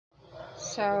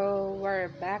So, we're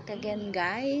back again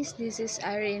guys. This is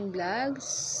Irene Vlogs.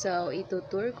 So,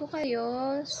 itutour ko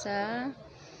kayo sa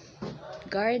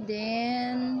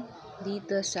garden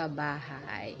dito sa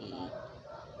bahay.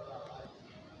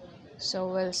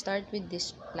 So, we'll start with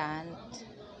this plant.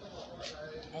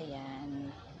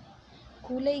 Ayan.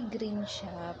 Kulay green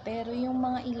siya, pero yung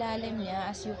mga ilalim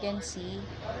niya, as you can see,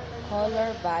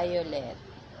 color violet.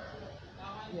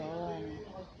 Yun.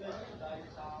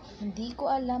 Hindi ko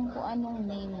alam kung anong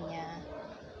name niya.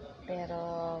 Pero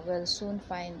we'll soon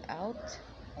find out.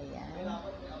 Ayan.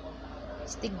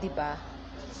 Stick, diba?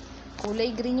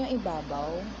 Kulay green yung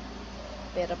ibabaw.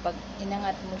 Pero pag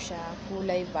inangat mo siya,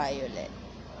 kulay violet.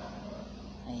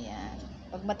 Ayan.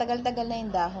 Pag matagal-tagal na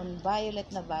yung dahon, violet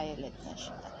na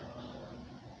siya.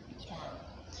 Ayan.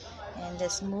 And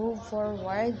let's move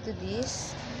forward to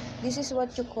this. This is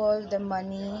what you call the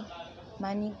money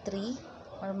tree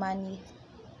or money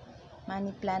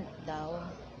plant daw.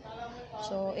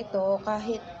 So, ito,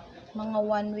 kahit mga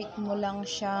 1 week mo lang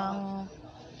siyang,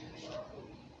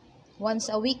 once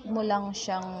a week mo lang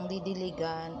siyang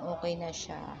didiligan, okay na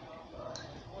siya.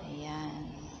 Ayan.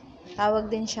 Tawag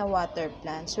din siya water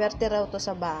plant. Swerte raw to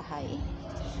sa bahay.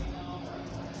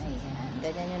 Ayan.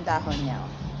 Ganyan yung dahon niya.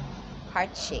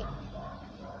 Heart shape.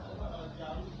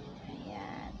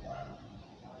 Ayan.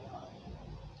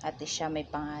 At siya may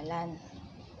pangalan. Ayan.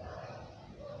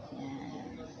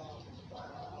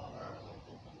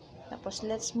 Tapos,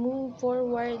 let's move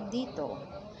forward dito.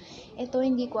 Ito,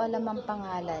 hindi ko alam ang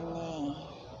pangalan niya eh.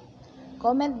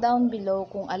 Comment down below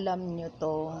kung alam nyo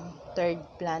to. Third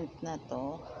plant na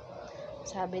to.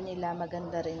 Sabi nila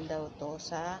maganda rin daw to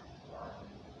sa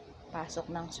pasok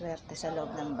ng swerte sa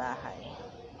loob ng bahay.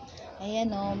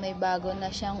 Ayan o, may bago na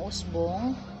siyang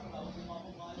usbong.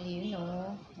 Ayun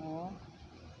o.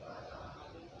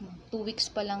 2 weeks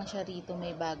pa lang siya rito,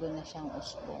 may bago na siyang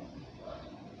usbong.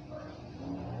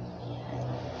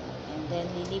 Then,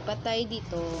 lilipat tayo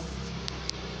dito.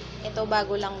 Ito,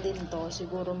 bago lang din to.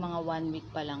 Siguro mga 1 week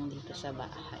pa lang dito sa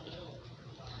bahay.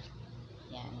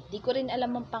 Yan. Di ko rin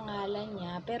alam ang pangalan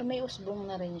niya, pero may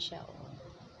usbong na rin siya. Oh.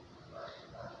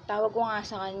 Tawag ko nga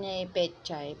sa kanya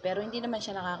pechay, pero hindi naman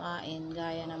siya nakakain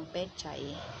gaya ng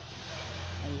pechay.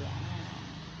 Ayan.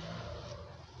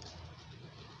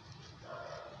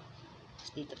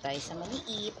 Dito tayo sa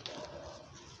maliit.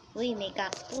 Uy, may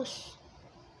cactus.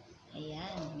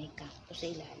 Ayan, may cactus sa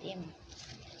ilalim.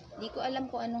 Hindi ko alam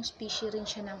kung anong species rin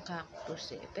siya ng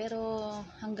cactus eh. Pero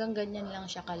hanggang ganyan lang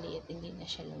siya kaliit, hindi na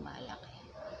siya lumalaki.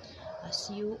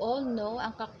 As you all know,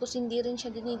 ang cactus hindi rin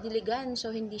siya dinidiligan,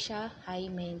 so hindi siya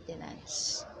high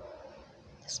maintenance.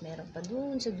 Tapos meron pa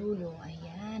dun sa dulo.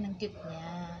 Ayan, ang cute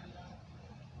niya.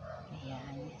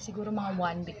 Ayan, siguro mga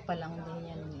 1 week pa lang din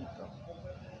yan dito.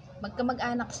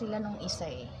 Magkamag-anak sila nung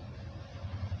isa eh.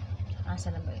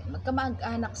 Asa na ba yun?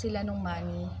 Magkamag-anak sila nung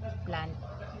money plant.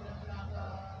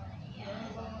 Ayan.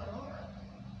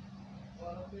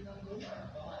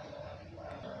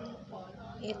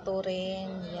 Ito rin,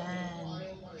 yan.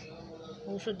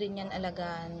 Uso din yan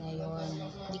alagaan ngayon.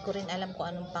 Hindi ko rin alam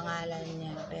kung anong pangalan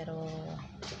niya, pero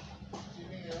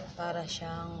para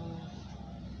siyang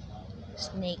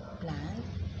snake plant.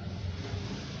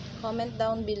 Comment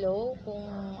down below kung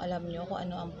alam nyo kung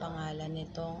ano ang pangalan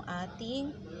nitong ating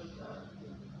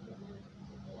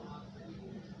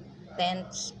 10th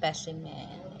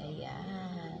specimen.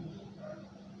 Ayan.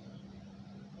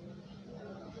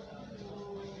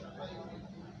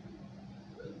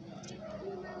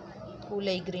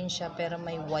 Kulay green siya pero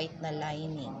may white na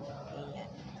lining.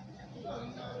 Ayan.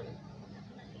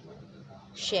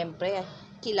 Siyempre,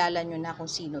 kilala nyo na kung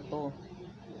sino to.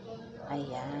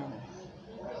 Ayan.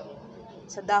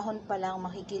 Sa dahon pa lang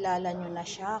makikilala nyo na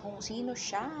siya kung sino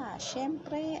siya.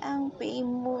 Siyempre, ang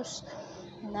famous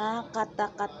na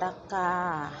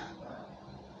katakataka.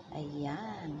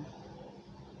 Ayan.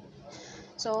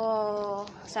 So,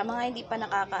 sa mga hindi pa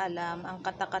nakakaalam, ang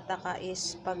katakataka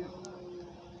is pag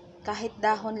kahit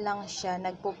dahon lang siya,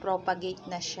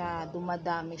 nagpo-propagate na siya,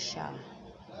 dumadami siya.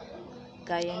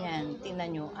 Gaya niyan,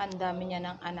 tingnan nyo, ang dami niya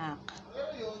ng anak.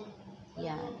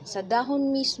 Yan. Sa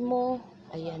dahon mismo,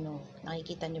 ayan o,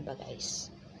 nakikita nyo ba guys?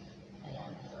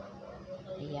 Ayan.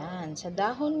 Ayan, sa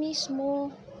dahon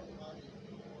mismo,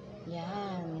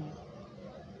 yan.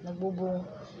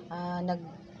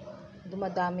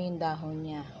 Dumadami yung dahon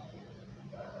niya.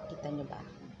 Kita nyo ba?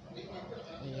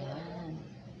 Ayan.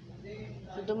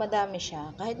 So, dumadami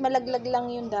siya. Kahit malaglag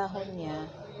lang yung dahon niya,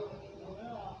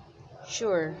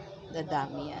 sure,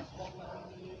 dadami yan.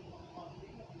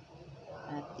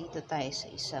 At dito tayo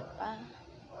sa isa pa.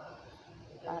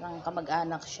 Parang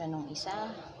kamag-anak siya nung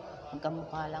isa.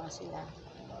 Magkamukha lang sila.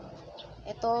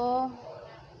 Ito,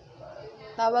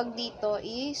 Tawag dito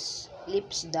is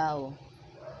lips daw.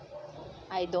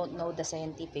 I don't know the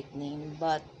scientific name,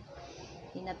 but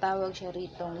tinatawag siya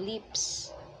ritong lips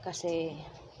kasi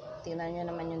tingnan nyo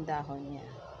naman yung dahon niya.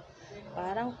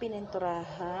 Parang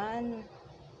pininturahan,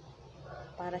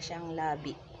 para siyang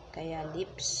labi. Kaya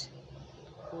lips,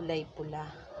 kulay pula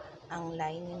ang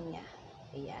lining niya.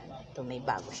 Ayan, ito may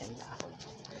bago siyang dahon.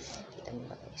 Kita niyo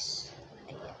ba guys?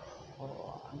 Ayan.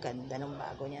 Oo, ang ganda ng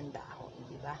bago niyang dahon,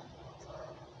 di ba?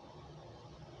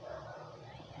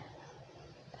 Ayan.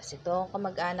 Tapos ito ang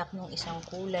kamag-anak ng isang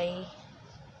kulay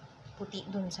puti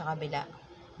dun sa kabila.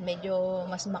 Medyo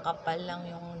mas makapal lang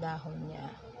yung dahon niya.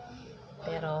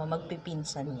 Pero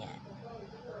magpipinsan yan.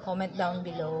 Comment down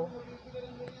below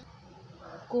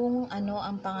kung ano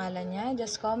ang pangalan niya.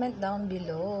 Just comment down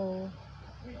below.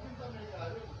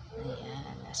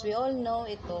 Ayan. As we all know,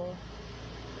 ito.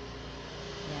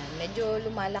 Ayan. Medyo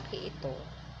lumalaki ito.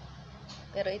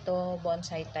 Pero ito,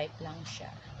 bonsai type lang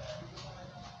siya.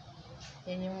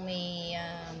 Yan yung may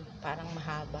parang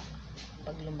mahaba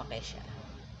pag lumaki siya.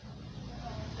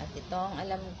 At ito, ang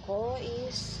alam ko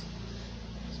is,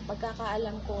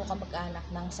 pagkakaalam ko, kamag-anak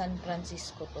ng San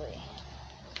Francisco to eh.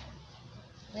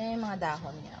 Yan yung mga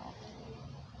dahon niya. Oh.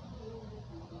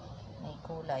 May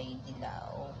kulay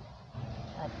dilaw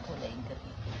at kulay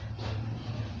green.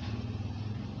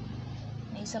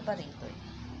 May isa pa rito eh.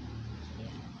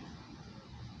 Yan.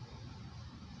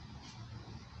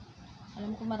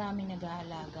 Alam ko marami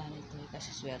nag-aalaga nito eh, kasi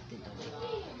swerte to eh.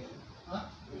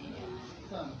 Ayan.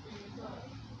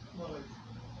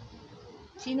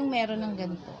 Sinong meron ng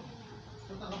ganito?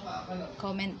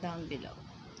 Comment down below.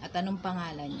 At anong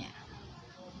pangalan niya?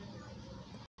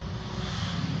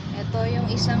 Ito yung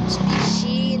isang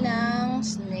species ng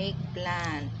snake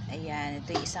plant. Ayan,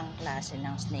 ito yung isang klase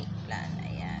ng snake plant.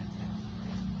 Ayan.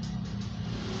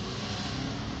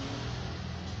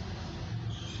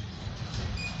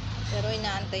 Pero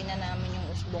inaantay na namin yung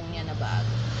usbong niya na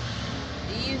bago.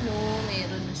 Ayun o,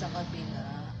 meron na sa kabila.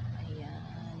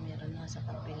 Ayan, meron na sa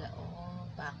kabila. Oh,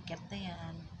 bakit na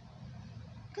yan?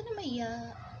 Huwag ka na maiya.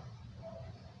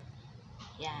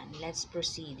 Yan, let's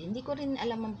proceed. Hindi ko rin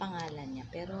alam ang pangalan niya,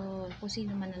 pero kung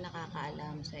sino man na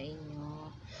nakakaalam sa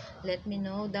inyo, let me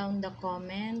know down the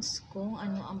comments kung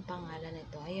ano ang pangalan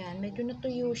nito. Ayan, medyo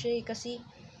natuyo siya kasi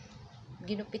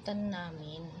ginupitan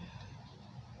namin.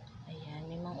 Ayan,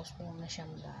 may mga usbong na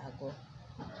siyang bago.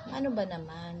 Ano ba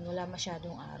naman, wala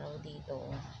masyadong araw dito.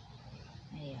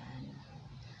 Ayan.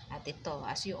 At ito,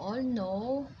 as you all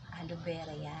know, aloe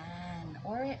vera yan.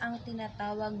 Or ang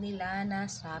tinatawag nila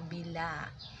na sabila.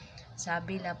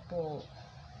 Sabila po.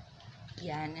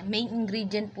 Yan. Main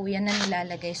ingredient po yan na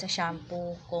nilalagay sa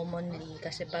shampoo commonly.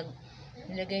 Kasi pag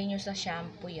nilagay nyo sa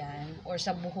shampoo yan, or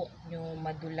sa buhok nyo,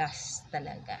 madulas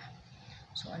talaga.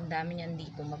 So, ang dami niyan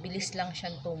dito. Mabilis lang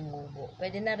siyang tumubo.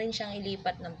 Pwede na rin siyang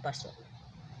ilipat ng paso.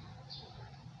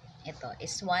 Ito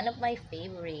is one of my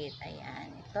favorite. Ayan.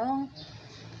 Itong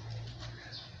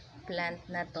plant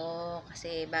na to.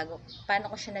 Kasi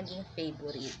paano ko siya naging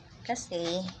favorite?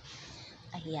 Kasi,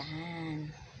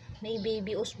 ayan. May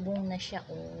baby usbong na siya.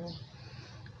 Oh.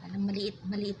 Alam,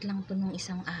 maliit lang to nung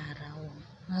isang araw.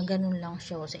 Mga ganun lang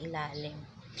siya sa ilalim.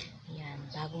 Ayan.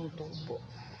 Bagong tubo.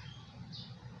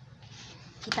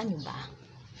 Kita nyo ba?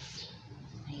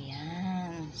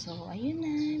 Ayan. So, ayun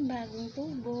na. Bagong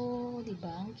tubo.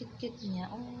 Diba? Ang cute-cute niya.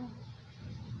 Oh.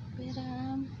 Pero,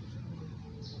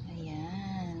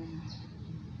 ayan.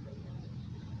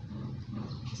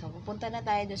 So, pupunta na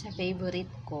tayo doon sa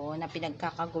favorite ko na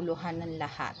pinagkakaguluhan ng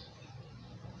lahat.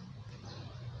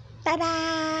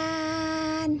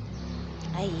 Tadaan!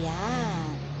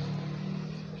 Ayan.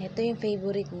 Ito yung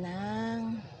favorite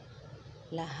ng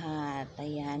lahat.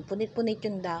 Ayan. Punit-punit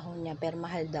yung dahon niya, pero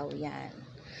mahal daw yan.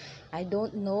 I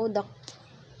don't know the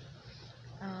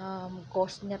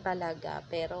cost niya talaga,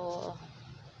 pero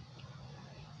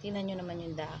tingnan nyo naman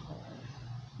yung dahon.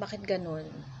 Bakit ganun?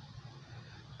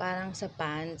 Parang sa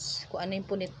pants, kung ano yung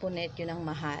punit-punit, yun ang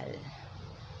mahal.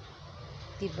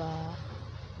 Diba?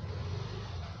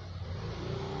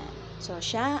 So,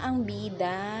 siya ang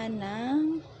bida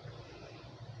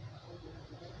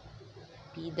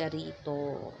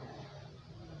rito.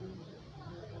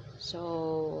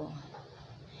 So,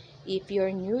 if you're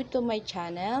new to my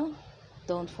channel,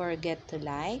 don't forget to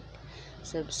like,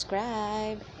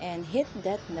 subscribe, and hit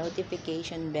that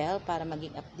notification bell para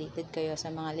maging updated kayo sa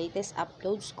mga latest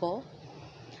uploads ko.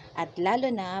 At lalo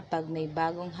na pag may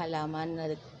bagong halaman na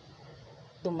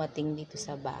dumating dito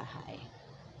sa bahay.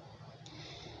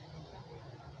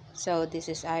 So, this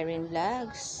is Irene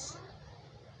Vlogs.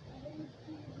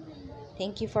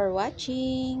 Thank you for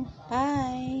watching.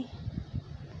 Bye!